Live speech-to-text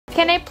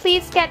Can I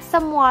please get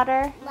some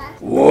water?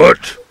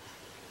 What?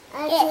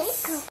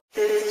 Yes.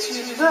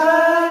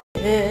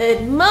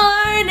 Good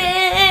morning!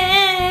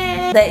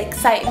 The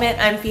excitement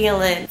I'm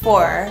feeling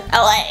for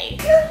LA.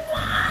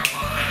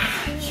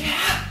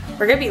 Yeah.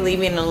 We're gonna be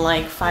leaving in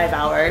like 5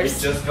 hours.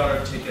 We just got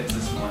our tickets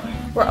this morning.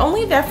 We're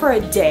only there for a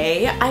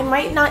day. I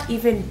might not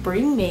even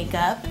bring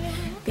makeup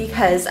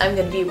because I'm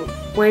gonna be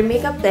wearing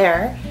makeup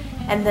there,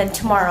 and then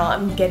tomorrow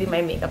I'm getting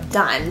my makeup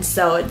done.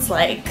 So it's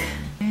like,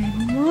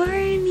 good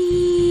morning.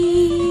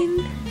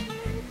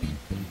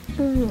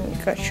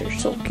 Gosh, you're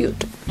so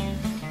cute.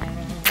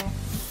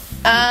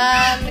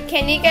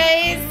 Can you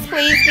guys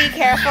please be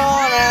careful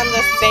around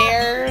the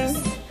stairs?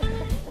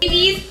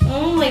 Babies,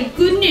 oh my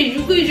goodness,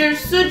 you guys are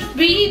such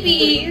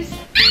babies.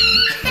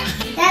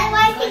 That's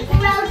why he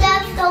grows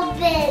up so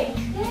big.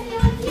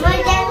 My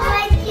dad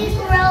likes to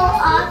grow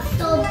up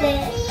so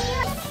big.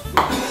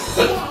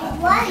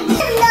 What?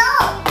 No.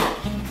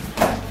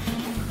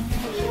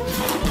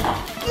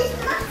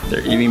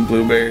 They're eating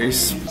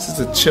blueberries. This is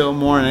a chill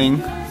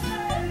morning.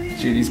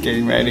 Judy's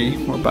getting ready.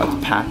 We're about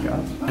to pack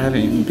up. I haven't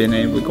even been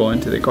able to go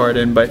into the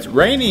garden, but it's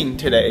raining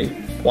today.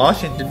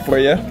 Washington for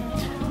you.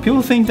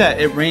 People think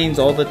that it rains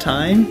all the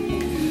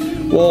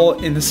time. Well,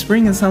 in the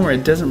spring and summer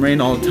it doesn't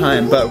rain all the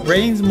time, but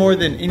rains more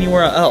than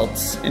anywhere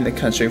else in the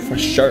country for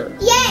sure.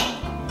 Yay!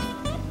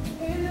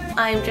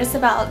 I'm just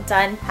about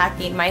done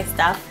packing my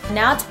stuff.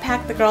 Now to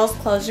pack the girls'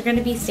 clothes, you're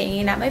gonna be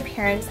staying at my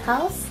parents'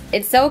 house.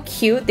 It's so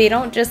cute. They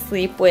don't just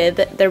sleep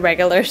with the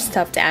regular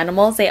stuffed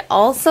animals. They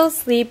also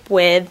sleep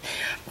with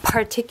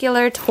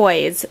particular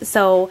toys.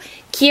 So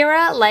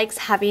Kira likes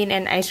having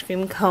an ice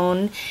cream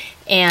cone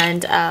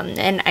and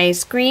an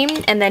ice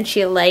cream, and then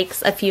she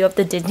likes a few of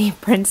the Disney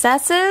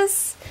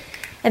princesses,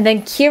 and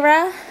then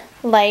Kira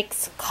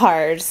likes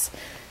cars.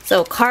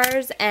 So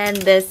cars and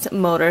this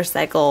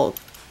motorcycle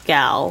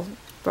gal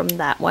from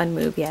that one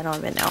movie, I don't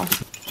even know.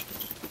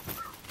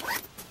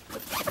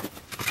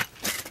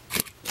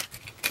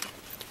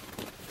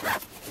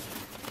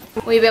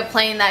 We've been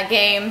playing that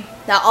game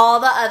that all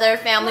the other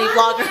family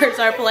vloggers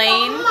are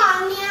playing.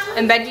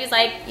 And Benji's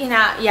like,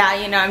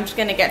 I'm just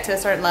gonna get to a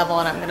certain level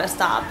and I'm gonna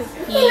stop.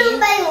 He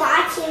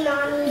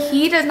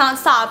does not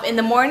stop. In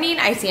the morning,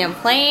 I see him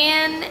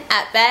playing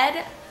at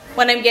bed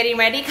when I'm getting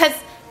ready. Cause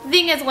the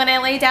thing is, when I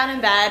lay down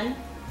in bed,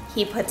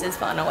 he puts his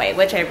phone away,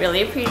 which I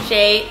really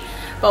appreciate.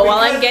 But while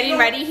I'm getting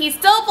ready, he's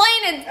still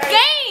playing his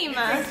game.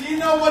 Because you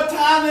know what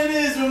time it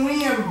is when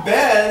we in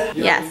bed.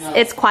 Yes,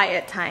 it's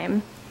quiet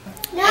time.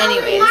 No,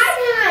 anyways.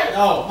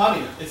 No,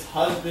 honey, it's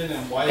husband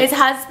and wife. It's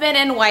husband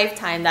and wife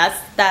time. That's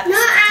time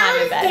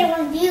in bed. Stay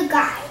with you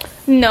guys.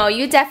 No,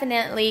 you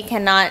definitely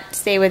cannot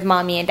stay with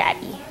mommy and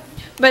daddy.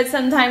 But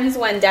sometimes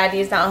when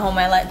daddy's not home,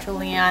 I let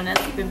Juliana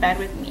sleep in bed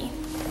with me.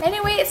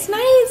 Anyway, it's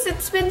nice.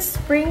 It's been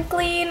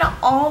sprinkling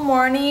all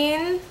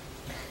morning.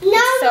 No,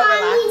 it's so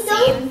Mommy,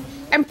 relaxing.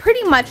 I'm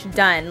pretty much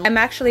done. I'm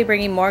actually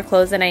bringing more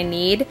clothes than I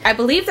need. I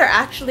believe they're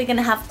actually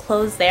gonna have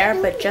clothes there,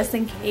 but just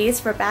in case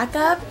for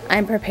backup,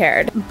 I'm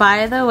prepared.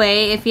 By the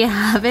way, if you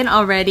haven't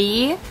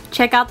already,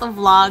 check out the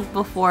vlog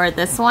before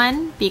this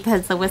one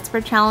because the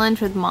whisper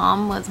challenge with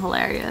mom was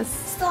hilarious.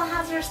 Still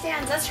has her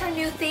stands. That's her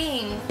new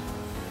thing.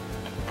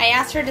 I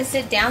asked her to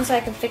sit down so I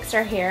could fix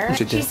her hair.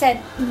 She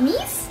said, me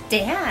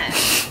stand.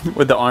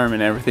 With the arm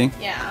and everything.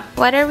 Yeah.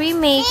 What are we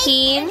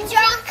making?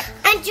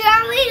 I'm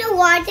drawing a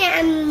water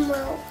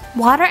animal.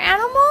 Water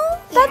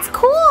animal? That's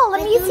cool.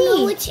 Let me I don't know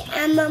see. which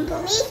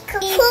animal.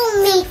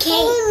 Me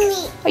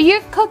cake. Are you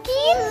cooking?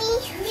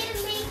 We're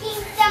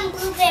making some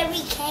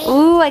blueberry cake.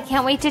 Ooh, I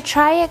can't wait to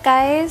try it,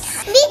 guys.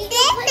 We did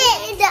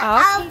it in the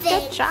oven.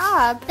 Good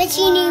job. But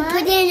you need to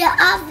put it in the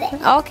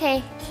oven.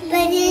 Okay. But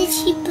then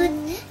she put,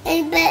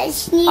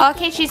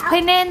 Okay, she's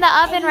putting it in the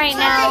oven right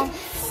now.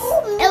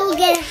 It will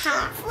get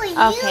hot. For you.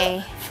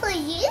 Okay. For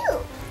you.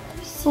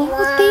 Oh,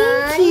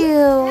 thank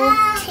you.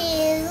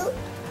 1, 2.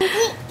 We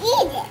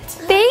eat it.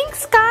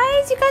 Thanks,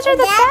 guys. You guys are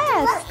the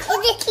best.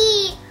 It's a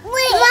key.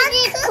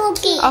 One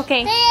cookie.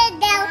 Okay.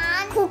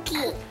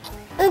 Cookie.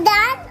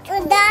 Done?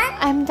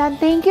 I'm done.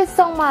 Thank you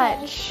so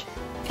much.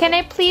 Can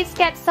I please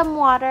get some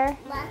water?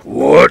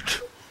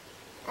 What?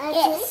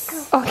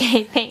 Yes.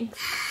 Okay, thanks.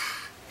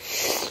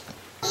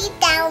 Eat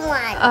that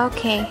one.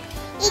 Okay.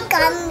 Eat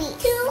gummy.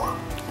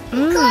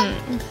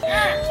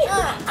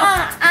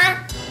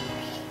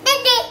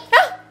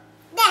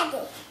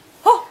 Daddy.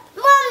 Oh.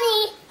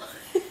 Mommy.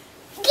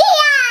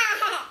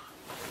 Yeah.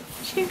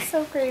 She's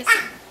so crazy.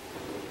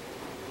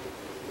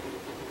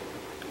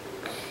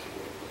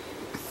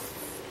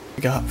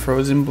 We got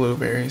frozen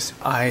blueberries,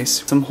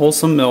 ice, some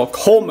wholesome milk,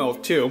 whole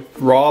milk too,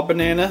 raw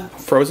banana,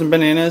 frozen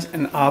bananas,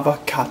 and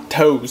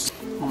avocados.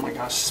 Oh my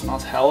gosh, it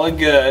smells hella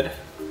good.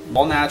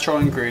 All natural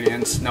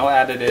ingredients, no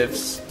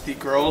additives. The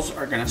girls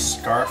are gonna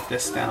scarf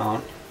this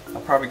down.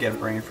 I'll probably get a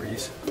brain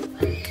freeze.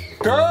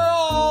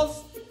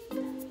 Girls!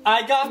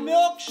 I got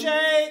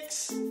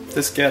milkshakes!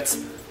 This gets...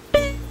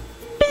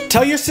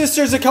 Tell your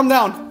sisters to come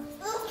down.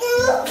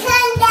 Come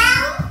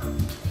down.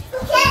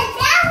 Come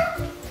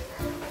down.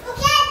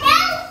 Come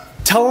down.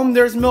 Tell them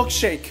there's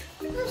milkshake.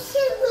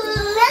 Milkshake.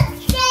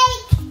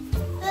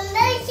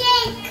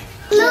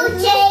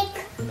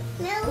 Milkshake.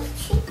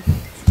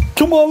 Milkshake.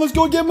 Come on, let's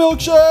go get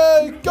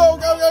milkshake. Go,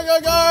 go, go, go,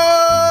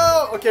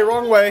 go. Okay,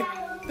 wrong way.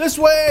 This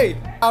way.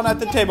 Down at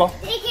the table.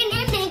 Can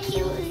I make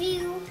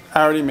you?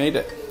 I already made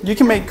it. You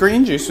can make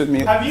green juice with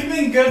me. Have you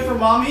been good for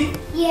mommy?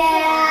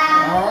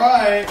 Yeah. All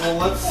right, well,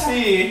 let's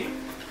see.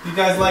 You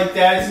guys like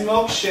Daddy's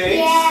milkshakes?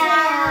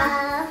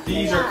 Yeah.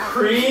 These are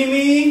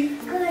creamy.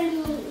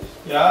 Creamy.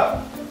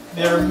 Yep.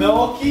 They're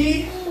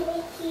milky.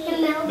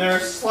 Milk. They're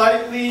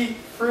slightly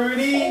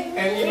fruity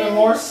and even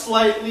more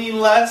slightly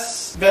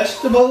less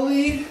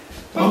vegetable-y.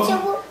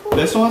 Oh,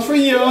 this one's for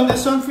you and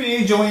this one for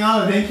you.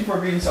 Joanna, thank you for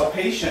being so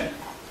patient.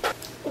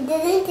 It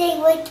doesn't taste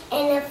like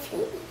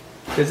anything.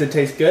 Does it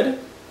taste good?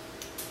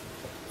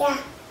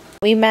 Yeah.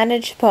 We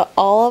managed to put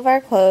all of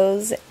our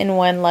clothes in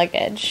one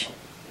luggage.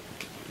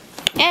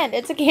 And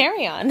it's a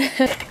carry-on.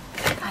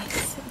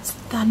 Guys, it's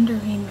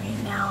thundering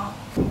right now.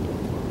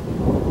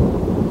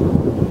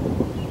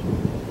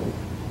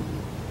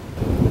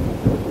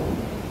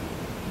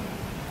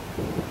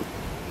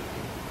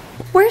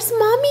 Where's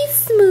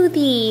Mommy's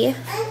smoothie?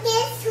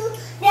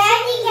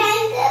 Daddy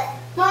can get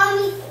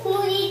Mommy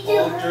smoothie too.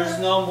 Oh, there's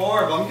no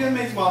more, but I'm gonna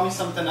make Mommy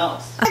something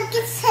else. I'll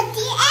get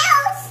something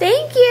else.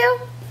 Thank you.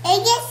 I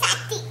get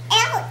something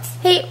else.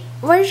 Hey,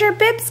 where's your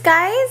bibs,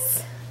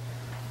 guys?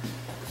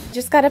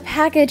 Just got a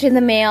package in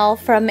the mail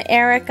from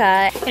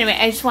Erica. Anyway,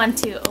 I just want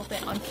to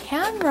open on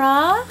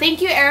camera.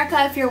 Thank you,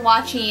 Erica, if you're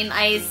watching.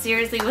 I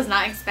seriously was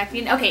not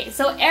expecting. Okay,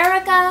 so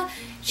Erica,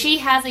 she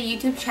has a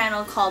YouTube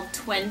channel called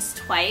Twins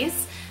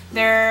Twice.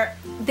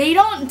 They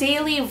don't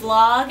daily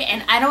vlog,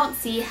 and I don't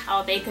see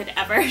how they could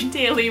ever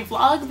daily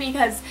vlog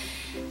because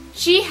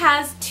she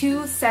has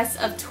 2 sets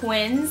of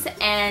twins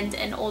and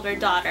an older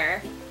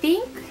daughter. I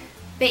think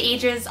the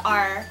ages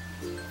are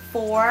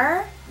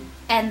 4,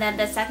 and then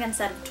the second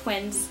set of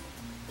twins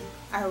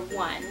are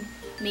 1,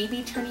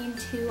 maybe turning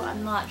 2,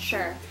 I'm not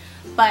sure.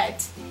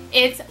 But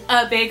it's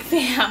a big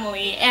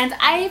family, and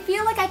I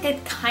feel like I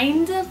could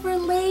kind of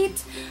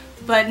relate,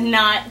 but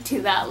not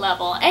to that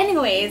level.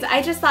 Anyways,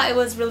 I just thought it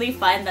was really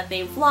fun that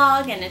they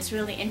vlog, and it's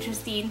really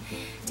interesting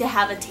to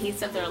have a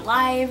taste of their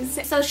lives.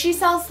 So she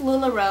sells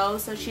LuLaRoe,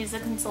 so she's a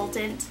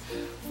consultant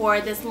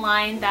for this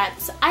line that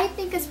I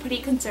think is pretty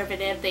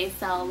conservative. They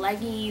sell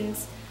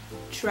leggings,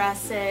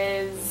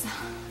 dresses,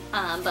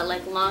 but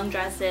like long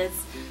dresses,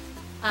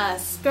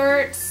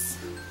 skirts,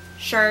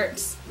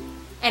 shirts,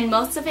 and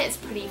most of it is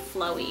pretty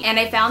flowy. And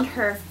I found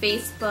her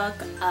Facebook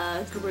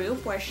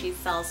group where she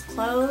sells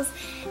clothes,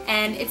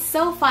 and it's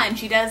so fun.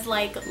 She does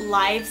like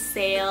live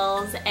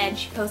sales, and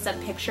she posts up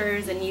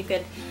pictures, and you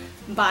could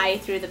buy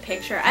through the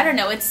picture. I don't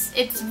know,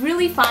 it's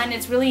really fun.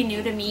 It's really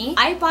new to me.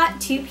 I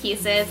bought 2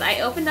 pieces. I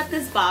opened up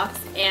this box,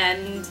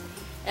 and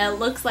it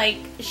looks like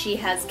she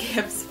has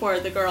gifts for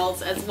the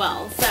girls as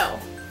well. So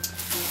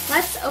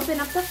let's open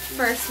up the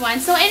first one.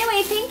 So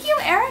anyway, thank you,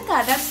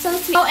 Erica. That's so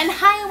sweet. Oh, and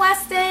hi,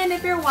 Weston,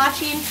 if you're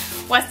watching.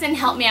 Weston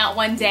helped me out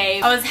one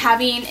day. I was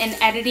having an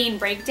editing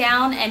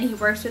breakdown, and he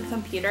works with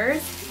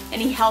computers,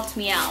 and he helped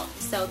me out.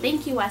 So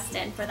thank you,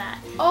 Weston, for that.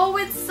 Oh,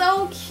 it's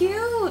so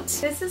cute.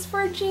 This is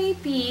for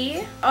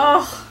JP.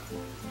 Oh,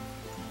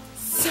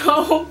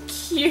 so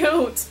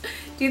cute.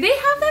 Do they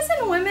have this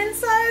in women's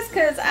size?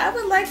 Because I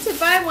would like to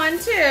buy one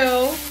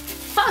too.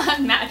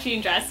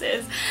 Matching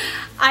dresses.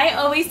 I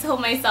always told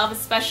myself,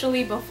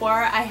 especially before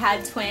I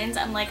had twins,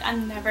 I'm like,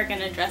 I'm never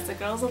gonna dress the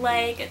girls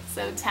alike. It's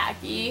so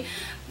tacky.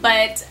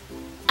 But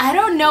I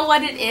don't know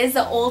what it is.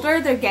 The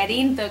older they're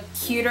getting, the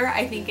cuter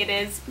I think it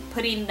is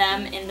putting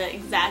them in the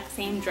exact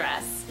same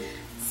dress.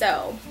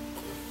 So,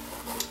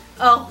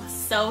 oh,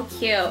 so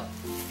cute.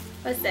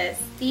 What's this?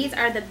 These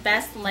are the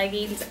best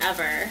leggings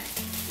ever.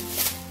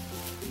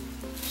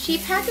 She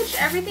packaged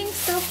everything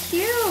so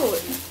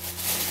cute.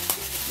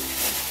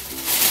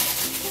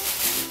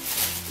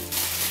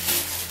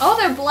 Oh,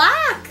 they're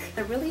black!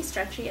 They're really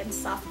stretchy and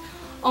soft.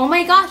 Oh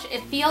my gosh,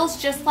 it feels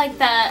just like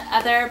the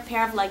other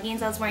pair of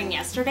leggings I was wearing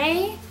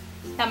yesterday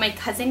that my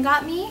cousin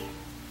got me.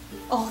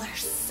 Oh, they're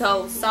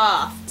so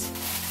soft.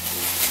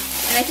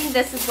 And I think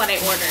this is what I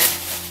ordered.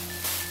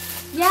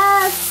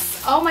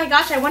 Yes! Oh my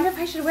gosh, I wonder if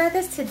I should wear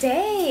this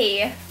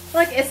today.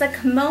 Look, it's a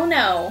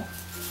kimono.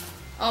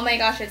 Oh my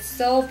gosh, it's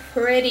so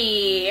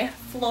pretty.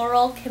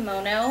 Floral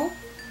kimono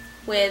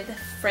with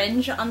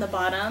fringe on the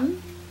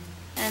bottom.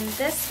 And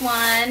this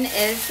one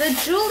is the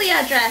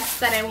Julia dress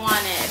that I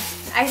wanted.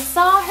 I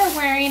saw her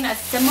wearing a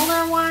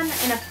similar one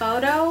in a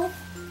photo,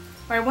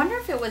 or I wonder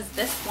if it was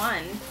this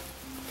one.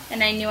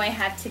 And I knew I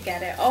had to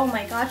get it. Oh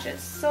my gosh,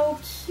 it's so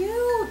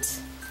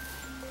cute.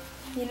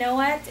 You know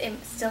what? It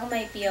still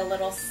might be a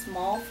little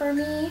small for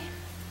me,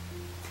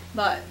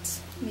 but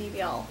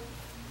maybe I'll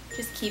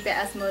just keep it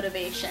as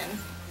motivation.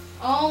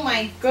 Oh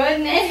my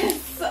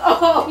goodness.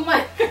 Oh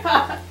my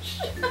gosh.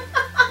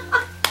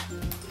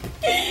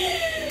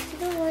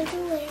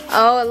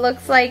 Oh, it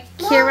looks like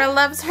Kira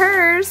loves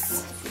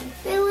hers.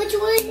 But which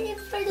one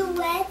is for the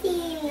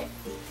wedding?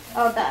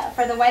 Oh,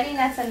 for the wedding,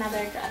 that's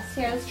another dress.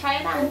 Here, let's try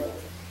it on.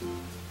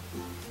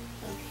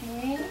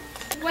 Okay.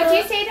 What do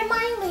you say to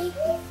Miley?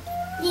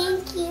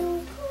 Thank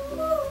you.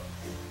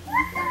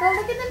 go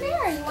look in the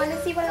mirror. You want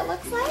to see what it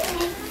looks like?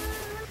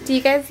 Do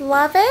you guys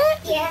love it?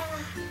 Yeah.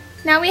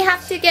 Now we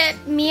have to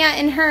get Mia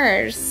and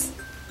hers.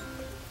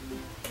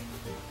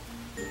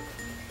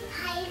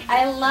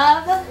 I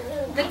love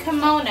the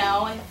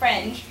kimono and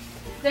fringe.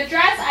 The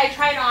dress I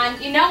tried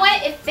on, you know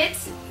what? It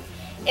fits.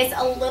 It's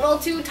a little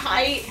too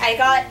tight. I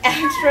got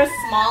extra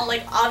small.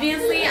 Like,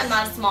 obviously, I'm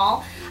not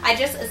small. I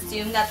just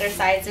assumed that their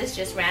sizes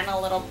just ran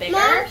a little bigger.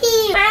 Mommy,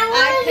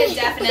 I could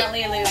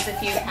definitely lose a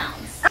few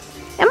pounds.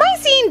 Am I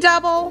seeing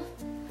double?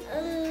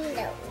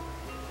 No.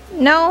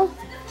 No?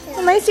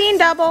 Am I seeing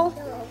double?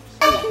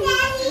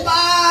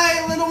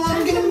 Bye, little one.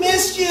 I'm gonna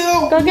miss you.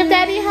 Go give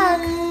Daddy a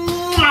hug.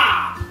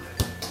 Mwah.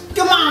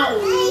 Come on.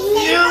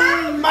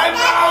 Bye,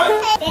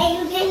 bye.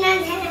 Then you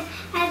cannot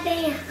have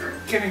a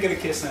hug. Can I get a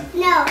kiss then?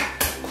 No.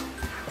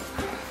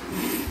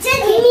 To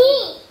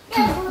me.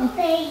 Double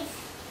face.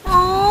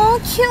 Oh,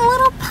 cute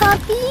little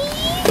puppy.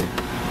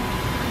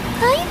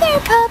 Hi there,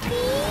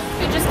 puppy.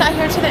 We just got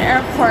here to the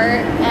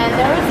airport, and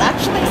there was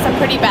actually some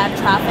pretty bad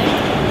traffic,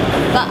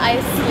 but I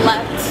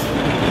slept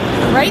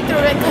right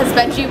through it because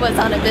Benji was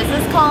on a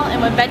business call,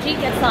 and when Benji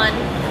gets on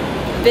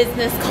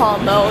business call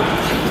mode,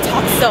 he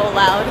talks so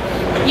loud.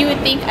 You would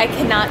think I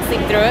cannot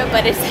sleep through it,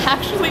 but it's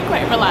actually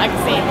quite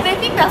relaxing. And I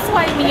think that's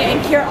why Mia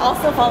and Kira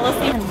also fall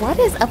asleep. And what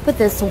is up with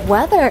this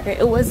weather?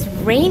 It was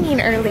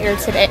raining earlier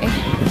today.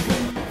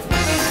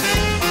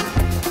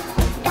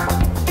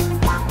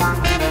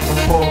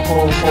 Ho,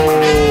 ho, ho.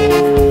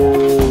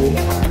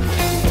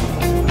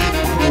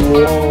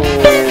 Whoa.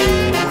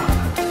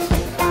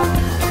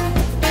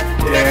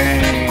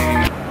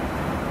 Dang.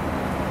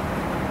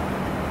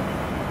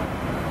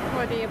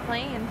 What are you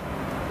playing?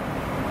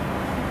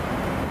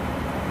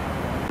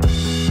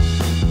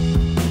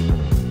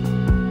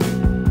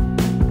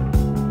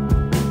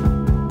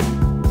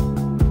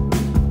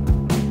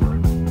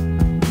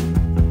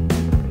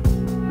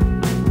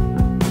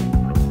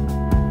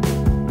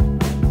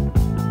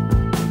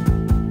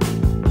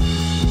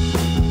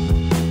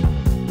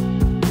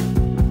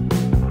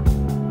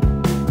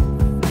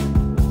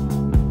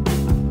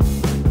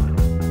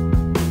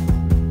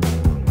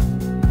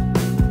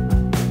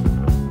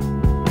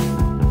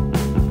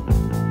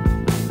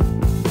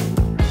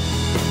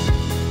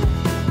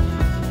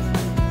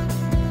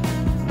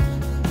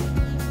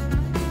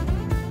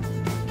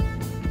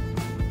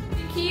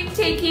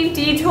 Taking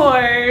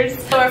detours.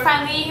 So we're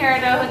finally here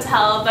at a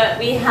hotel, but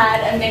we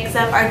had a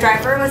mix-up. Our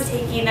driver was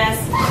taking us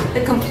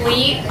the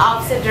complete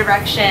opposite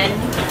direction,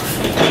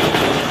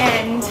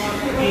 and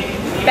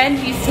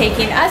Benji's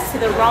taking us to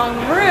the wrong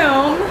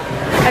room.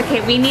 Okay,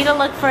 we need to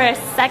look for a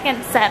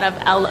second set of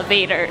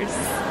elevators,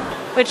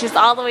 which is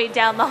all the way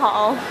down the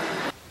hall.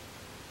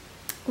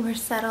 We're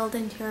settled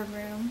into a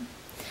room.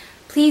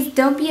 Please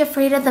don't be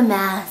afraid of the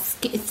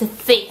mask. It's a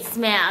face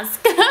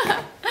mask.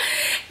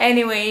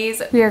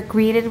 Anyways, we are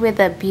greeted with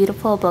a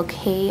beautiful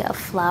bouquet of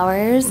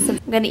flowers. I'm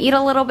gonna eat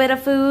a little bit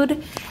of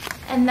food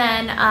and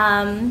then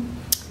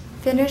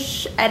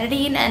finish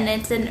editing, and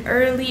it's an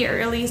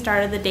early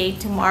start of the day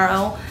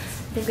tomorrow.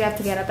 I think we have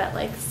to get up at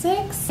like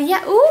 6.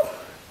 Yeah, ooh,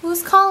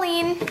 who's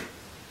calling?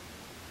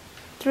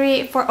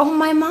 384, oh,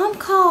 my mom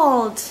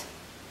called.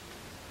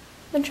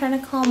 I've been trying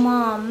to call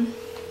mom.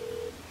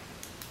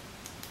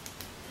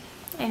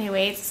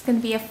 Anyways, it's gonna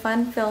be a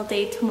fun-filled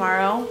day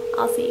tomorrow.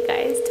 I'll see you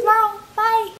guys tomorrow.